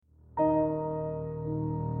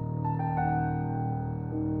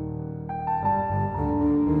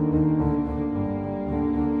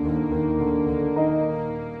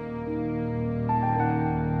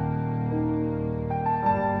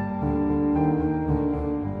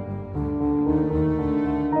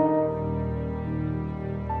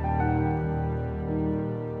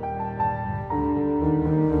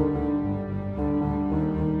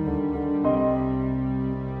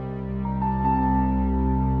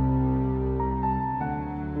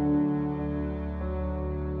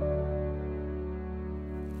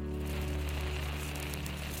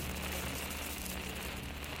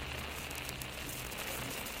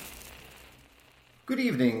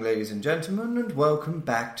evening, ladies and gentlemen, and welcome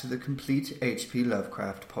back to the Complete H.P.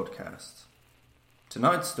 Lovecraft podcast.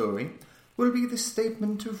 Tonight's story will be the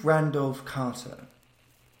statement of Randolph Carter.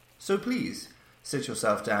 So please, sit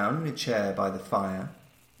yourself down in a chair by the fire,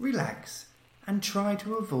 relax, and try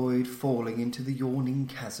to avoid falling into the yawning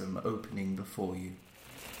chasm opening before you.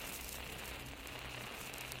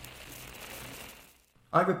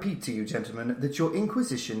 I repeat to you, gentlemen, that your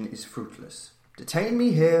inquisition is fruitless. Detain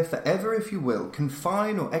me here forever if you will,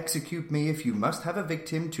 confine or execute me if you must have a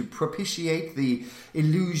victim to propitiate the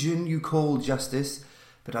illusion you call justice,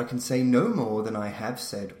 but I can say no more than I have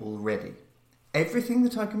said already. Everything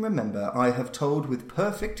that I can remember I have told with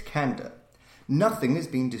perfect candour. Nothing has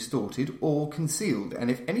been distorted or concealed, and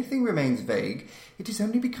if anything remains vague, it is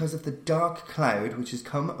only because of the dark cloud which has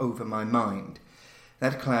come over my mind.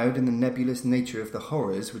 That cloud and the nebulous nature of the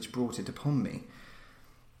horrors which brought it upon me.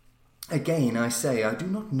 Again, I say, I do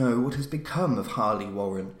not know what has become of Harley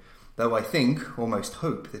Warren, though I think, almost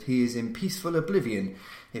hope, that he is in peaceful oblivion,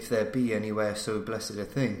 if there be anywhere so blessed a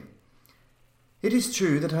thing. It is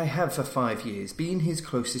true that I have for 5 years been his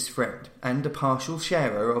closest friend, and a partial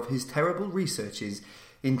sharer of his terrible researches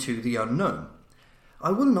into the unknown.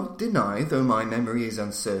 I will not deny, though my memory is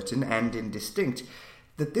uncertain and indistinct,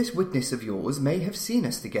 that this witness of yours may have seen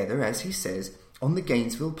us together, as he says, on the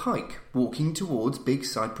Gainesville Pike, walking towards Big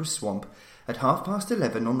Cypress Swamp at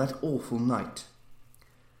 11:30 on that awful night.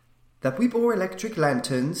 That we bore electric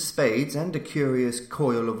lanterns, spades, and a curious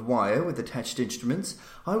coil of wire with attached instruments,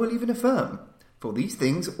 I will even affirm, for these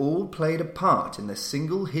things all played a part in the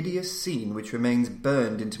single hideous scene which remains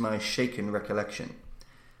burned into my shaken recollection.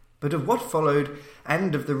 But of what followed,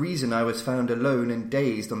 and of the reason I was found alone and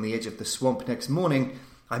dazed on the edge of the swamp next morning,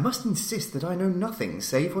 I must insist that I know nothing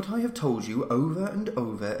save what I have told you over and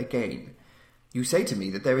over again. You say to me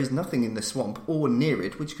that there is nothing in the swamp or near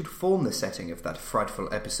it which could form the setting of that frightful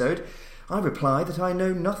episode. I reply that I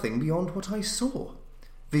know nothing beyond what I saw.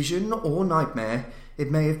 Vision or nightmare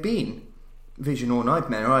it may have been. Vision or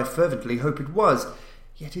nightmare I fervently hope it was.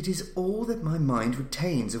 Yet it is all that my mind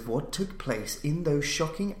retains of what took place in those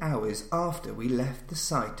shocking hours after we left the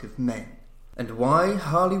sight of men. And why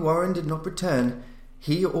Harley Warren did not return,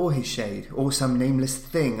 he or his shade, or some nameless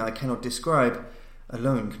thing I cannot describe,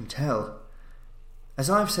 alone can tell. As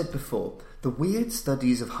I have said before, the weird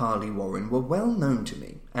studies of Harley Warren were well known to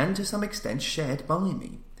me, and to some extent shared by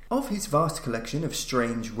me. Of his vast collection of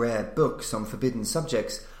strange, rare books on forbidden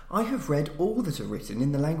subjects, I have read all that are written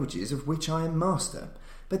in the languages of which I am master,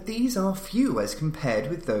 but these are few as compared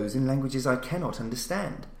with those in languages I cannot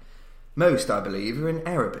understand. Most, I believe, are in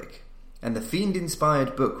Arabic, and the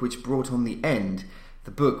fiend-inspired book which brought on the end, the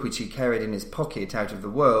book which he carried in his pocket out of the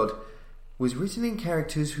world, was written in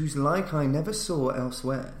characters whose like I never saw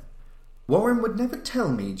elsewhere. Warren would never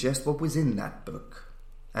tell me just what was in that book.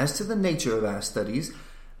 As to the nature of our studies,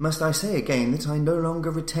 must I say again that I no longer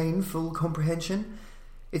retain full comprehension?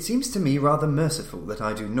 It seems to me rather merciful that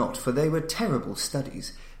I do not, for they were terrible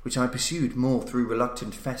studies, which I pursued more through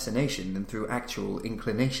reluctant fascination than through actual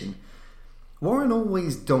inclination. Warren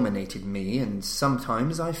always dominated me, and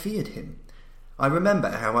sometimes I feared him. I remember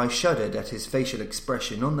how I shuddered at his facial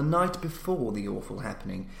expression on the night before the awful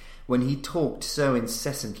happening, when he talked so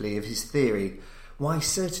incessantly of his theory, why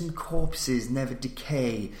certain corpses never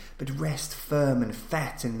decay, but rest firm and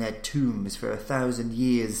fat in their tombs for 1,000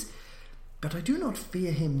 years. But I do not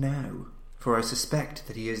fear him now, for I suspect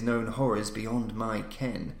that he has known horrors beyond my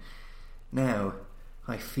ken. Now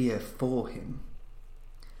I fear for him.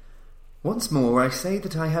 Once more I say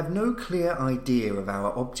that I have no clear idea of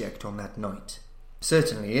our object on that night.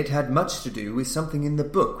 Certainly it had much to do with something in the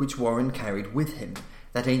book which Warren carried with him,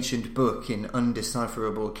 that ancient book in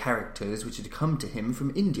undecipherable characters which had come to him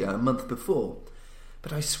from India a month before.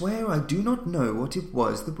 But I swear I do not know what it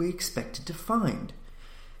was that we expected to find.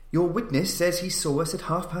 Your witness says he saw us at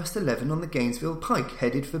 11:30 on the Gainesville Pike,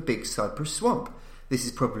 headed for Big Cypress Swamp. This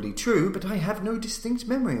is probably true, but I have no distinct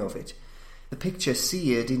memory of it. The picture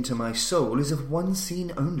seared into my soul is of one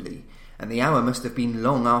scene only, and the hour must have been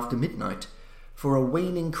long after midnight, for a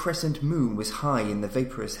waning crescent moon was high in the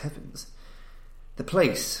vaporous heavens. The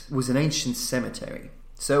place was an ancient cemetery,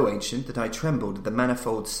 so ancient that I trembled at the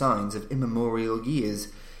manifold signs of immemorial years.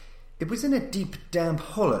 It was in a deep, damp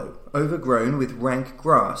hollow, overgrown with rank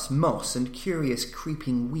grass, moss, and curious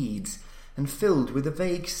creeping weeds, and filled with a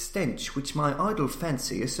vague stench which my idle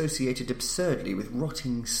fancy associated absurdly with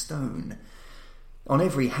rotting stone. On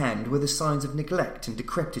every hand were the signs of neglect and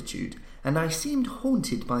decrepitude, and I seemed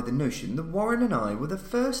haunted by the notion that Warren and I were the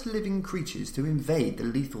first living creatures to invade the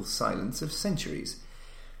lethal silence of centuries.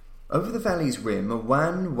 Over the valley's rim, a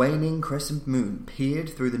wan, waning crescent moon peered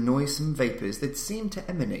through the noisome vapours that seemed to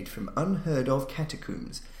emanate from unheard-of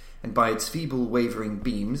catacombs, and by its feeble, wavering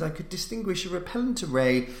beams I could distinguish a repellent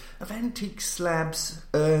array of antique slabs,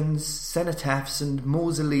 urns, cenotaphs, and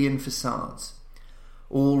mausolean facades.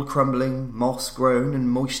 All crumbling, moss-grown, and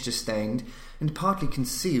moisture-stained, and partly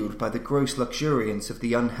concealed by the gross luxuriance of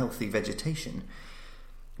the unhealthy vegetation.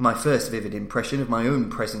 My first vivid impression of my own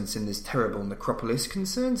presence in this terrible necropolis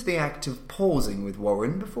concerns the act of pausing with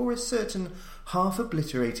Warren before a certain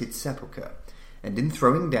half-obliterated sepulchre, and in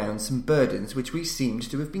throwing down some burdens which we seemed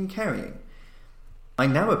to have been carrying. I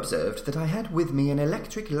now observed that I had with me an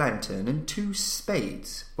electric lantern and 2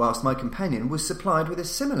 spades, whilst my companion was supplied with a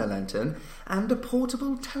similar lantern and a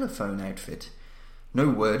portable telephone outfit. No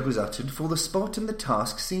word was uttered, for the spot and the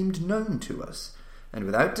task seemed known to us, and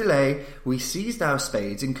without delay we seized our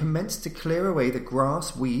spades and commenced to clear away the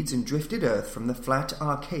grass, weeds, and drifted earth from the flat,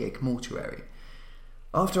 archaic mortuary.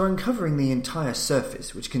 After uncovering the entire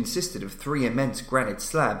surface, which consisted of 3 immense granite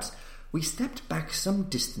slabs, we stepped back some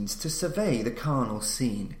distance to survey the carnal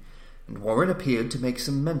scene, and Warren appeared to make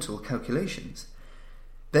some mental calculations.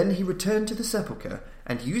 Then he returned to the sepulchre,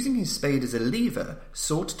 and using his spade as a lever,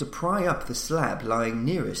 sought to pry up the slab lying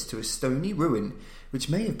nearest to a stony ruin, which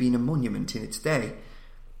may have been a monument in its day.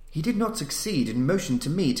 He did not succeed, and motioned to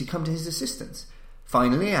me to come to his assistance.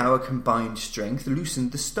 Finally, our combined strength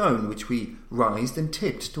loosened the stone, which we raised and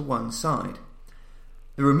tipped to one side.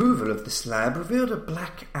 The removal of the slab revealed a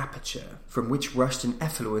black aperture, from which rushed an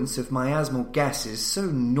effluence of miasmal gases so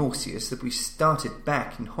nauseous that we started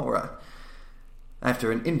back in horror.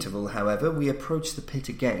 After an interval, however, we approached the pit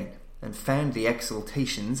again, and found the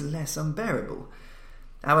exhalations less unbearable.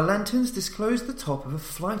 Our lanterns disclosed the top of a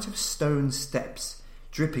flight of stone steps,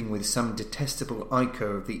 dripping with some detestable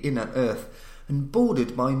ichor of the inner earth, and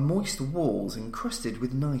bordered by moist walls encrusted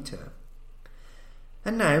with nitre.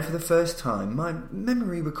 And now, for the first time, my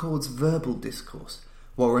memory records verbal discourse,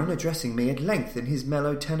 Warren addressing me at length in his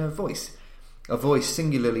mellow tenor voice, a voice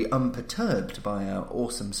singularly unperturbed by our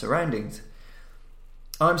awesome surroundings.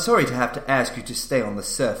 "I'm sorry to have to ask you to stay on the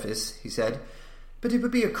surface," he said, "but it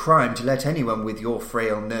would be a crime to let anyone with your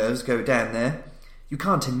frail nerves go down there. You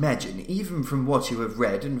can't imagine, even from what you have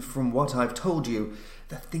read and from what I've told you,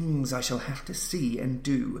 the things I shall have to see and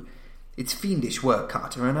do. It's fiendish work,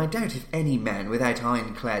 Carter, and I doubt if any man without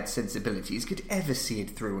ironclad sensibilities could ever see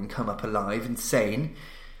it through and come up alive and sane.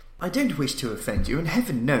 I don't wish to offend you, and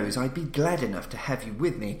heaven knows I'd be glad enough to have you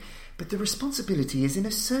with me, but the responsibility is in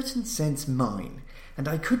a certain sense mine, and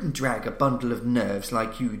I couldn't drag a bundle of nerves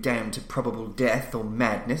like you down to probable death or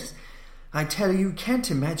madness. I tell you,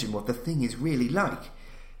 can't imagine what the thing is really like,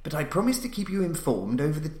 but I promise to keep you informed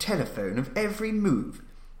over the telephone of every move.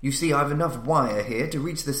 You see, I've enough wire here to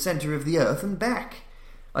reach the centre of the earth and back.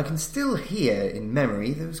 I can still hear in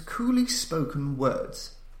memory those coolly spoken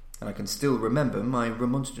words, and I can still remember my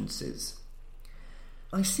remonstrances."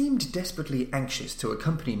 I seemed desperately anxious to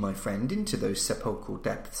accompany my friend into those sepulchral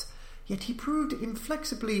depths, yet he proved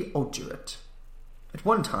inflexibly obdurate. At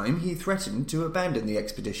one time he threatened to abandon the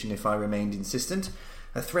expedition if I remained insistent,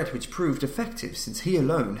 a threat which proved effective since he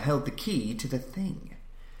alone held the key to the thing.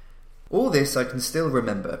 All this I can still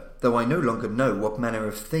remember, though I no longer know what manner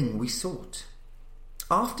of thing we sought.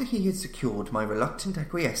 After he had secured my reluctant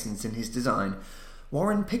acquiescence in his design,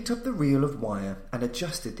 Warren picked up the reel of wire and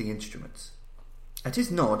adjusted the instruments. At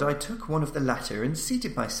his nod, I took one of the latter and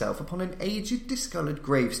seated myself upon an aged, discoloured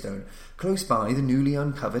gravestone close by the newly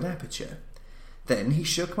uncovered aperture. Then he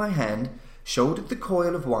shook my hand, shouldered the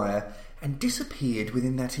coil of wire, and disappeared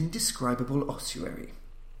within that indescribable ossuary.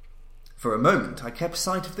 For a moment I kept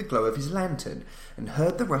sight of the glow of his lantern, and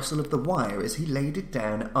heard the rustle of the wire as he laid it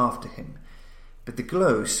down after him. But the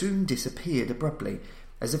glow soon disappeared abruptly,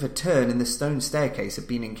 as if a turn in the stone staircase had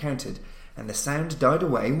been encountered, and the sound died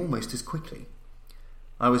away almost as quickly.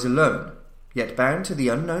 I was alone, yet bound to the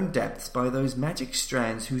unknown depths by those magic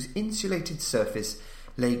strands whose insulated surface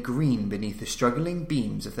lay green beneath the struggling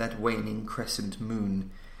beams of that waning crescent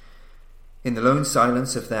moon. In the lone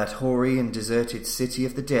silence of that hoary and deserted city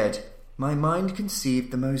of the dead, my mind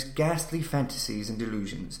conceived the most ghastly fantasies and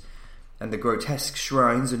illusions, and the grotesque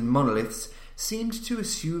shrines and monoliths seemed to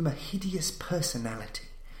assume a hideous personality,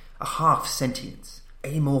 a half-sentience.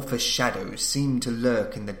 Amorphous shadows seemed to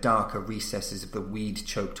lurk in the darker recesses of the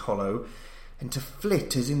weed-choked hollow, and to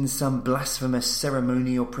flit as in some blasphemous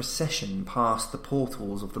ceremony or procession past the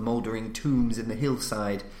portals of the mouldering tombs in the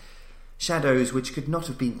hillside, shadows which could not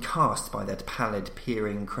have been cast by that pallid,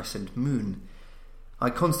 peering crescent moon.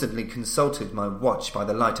 I constantly consulted my watch by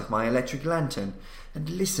the light of my electric lantern, and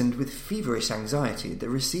listened with feverish anxiety at the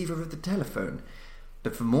receiver of the telephone.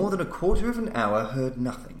 but for more than a quarter of an hour heard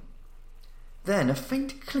nothing. Then a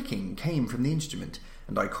faint clicking came from the instrument,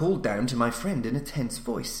 and I called down to my friend in a tense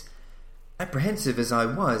voice. Apprehensive as I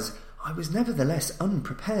was nevertheless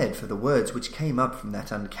unprepared for the words which came up from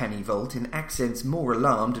that uncanny vault in accents more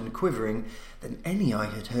alarmed and quivering than any I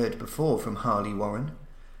had heard before from Harley Warren.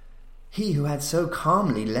 He who had so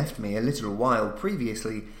calmly left me a little while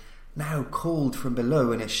previously now called from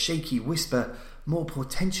below in a shaky whisper more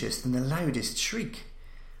portentous than the loudest shriek.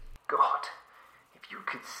 God, if you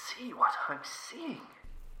could see what I'm seeing.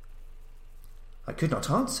 I could not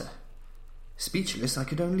answer. Speechless, I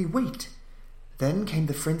could only wait. Then came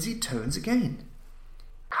the frenzied tones again.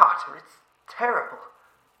 Carter, it's terrible,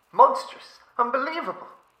 monstrous, unbelievable.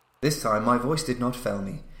 This time my voice did not fail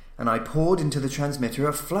me, and I poured into the transmitter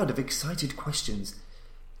a flood of excited questions.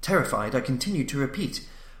 Terrified, I continued to repeat,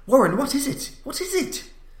 "Warren, what is it? What is it?"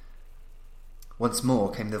 Once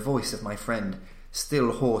more came the voice of my friend,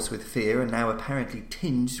 still hoarse with fear and now apparently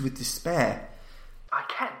tinged with despair. I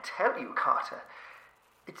can't tell you, Carter.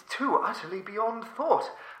 It's too utterly beyond thought.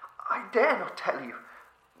 I dare not tell you.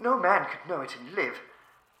 No man could know it and live.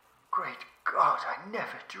 Great God, I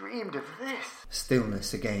never dreamed of this.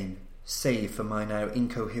 Stillness again, save for my now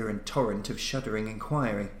incoherent torrent of shuddering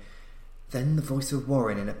inquiry. Then the voice of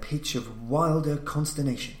Warren in a pitch of wilder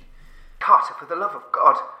consternation. Carter, for the love of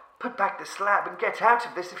God, put back the slab and get out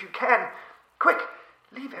of this if you can. Quick,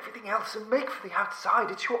 leave everything else and make for the outside.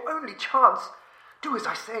 It's your only chance. Do as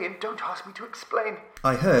I say and don't ask me to explain.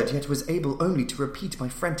 I heard, yet was able only to repeat my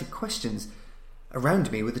frantic questions.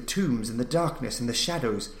 Around me were the tombs and the darkness and the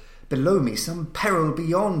shadows. Below me some peril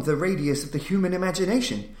beyond the radius of the human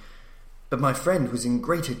imagination. But my friend was in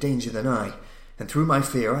greater danger than I, and through my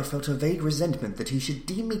fear I felt a vague resentment that he should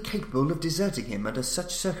deem me capable of deserting him under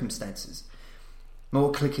such circumstances.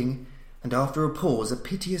 More clicking, and after a pause a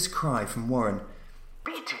piteous cry from Warren.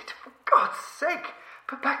 Beat it, for God's sake!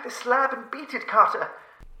 Put back the slab and beat it, Carter.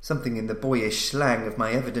 Something in the boyish slang of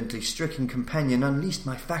my evidently stricken companion unleashed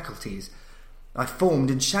my faculties. I formed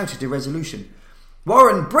and shouted irresolution.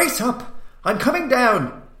 "Warren, brace up! I'm coming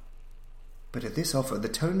down!" But at this offer the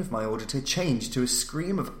tone of my auditor changed to a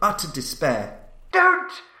scream of utter despair.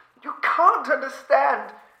 Don't! You can't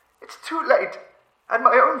understand. It's too late, and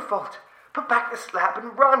my own fault. Put back the slab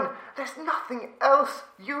and run. There's nothing else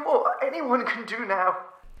you or anyone can do now.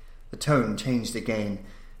 The tone changed again,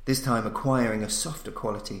 this time acquiring a softer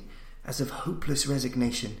quality, as of hopeless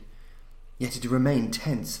resignation. Yet it remained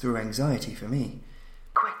tense through anxiety for me.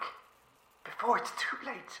 Quick, before it's too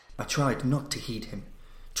late. I tried not to heed him,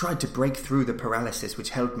 tried to break through the paralysis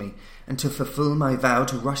which held me, and to fulfill my vow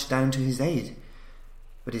to rush down to his aid.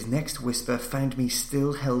 But his next whisper found me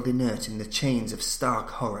still held inert in the chains of stark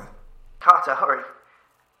horror. Carter, hurry.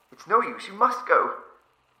 It's no use, you must go.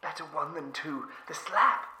 Better one than two. The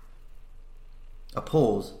slab. A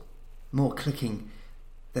pause, more clicking,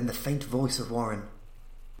 then the faint voice of Warren.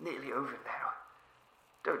 Nearly over now.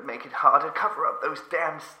 Don't make it harder. Cover up those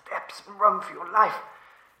damn steps and run for your life.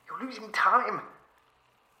 You're losing time.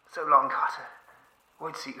 So long, Carter.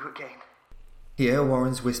 Won't see you again. Here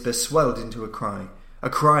Warren's whisper swelled into a cry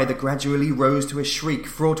that gradually rose to a shriek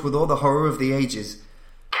fraught with all the horror of the ages.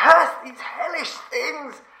 Curse these hellish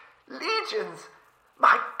things! Legions!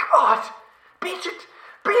 My God! Beat it!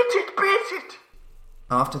 Beat it! Beat it!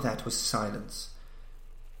 After that was silence.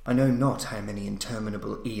 I know not how many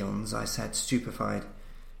interminable eons I sat stupefied,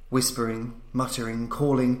 whispering, muttering,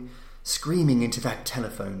 calling, screaming into that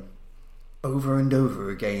telephone. Over and over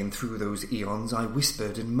again through those eons I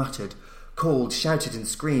whispered and muttered, called, shouted and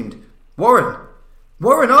screamed, "Warren!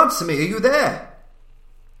 Warren, answer me! Are you there?"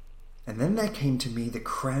 And then there came to me the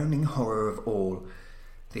crowning horror of all,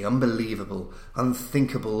 the unbelievable,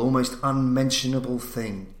 unthinkable, almost unmentionable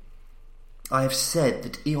thing. I have said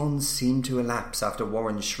that eons seemed to elapse after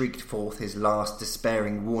Warren shrieked forth his last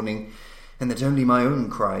despairing warning, and that only my own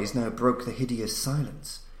cries now broke the hideous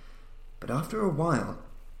silence. But after a while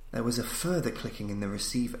there was a further clicking in the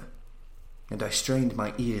receiver, and I strained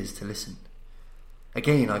my ears to listen.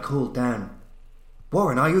 Again I called down,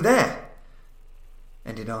 "Warren, are you there?"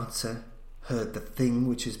 And in answer heard the thing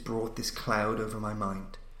which has brought this cloud over my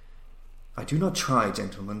mind. I do not try,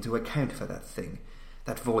 gentlemen, to account for that thing,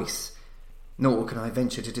 that voice, nor can I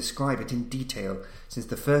venture to describe it in detail, since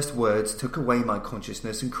the first words took away my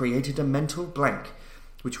consciousness and created a mental blank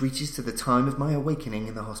which reaches to the time of my awakening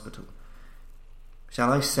in the hospital.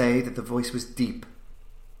 Shall I say that the voice was deep,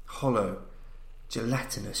 hollow,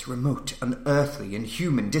 gelatinous, remote, unearthly,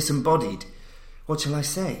 inhuman, disembodied? What shall I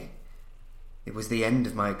say? It was the end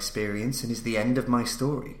of my experience and is the end of my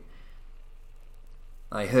story.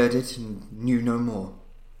 I heard it and knew no more.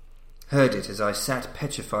 heard it as I sat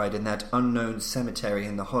petrified in that unknown cemetery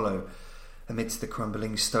in the hollow, amidst the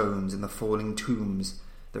crumbling stones and the falling tombs,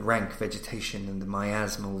 the rank vegetation and the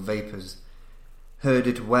miasmal vapours. Heard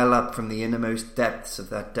it well up from the innermost depths of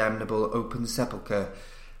that damnable open sepulchre,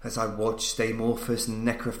 as I watched amorphous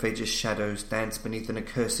necrophagous shadows dance beneath an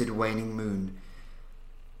accursed waning moon.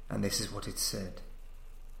 And this is what it said.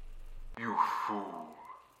 You fool.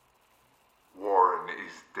 Warren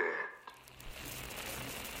is dead.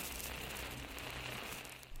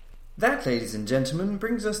 That, ladies and gentlemen,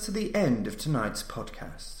 brings us to the end of tonight's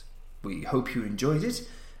podcast. We hope you enjoyed it,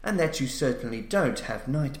 and that you certainly don't have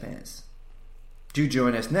nightmares. Do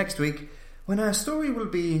join us next week, when our story will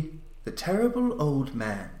be The Terrible Old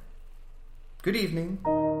Man. Good evening.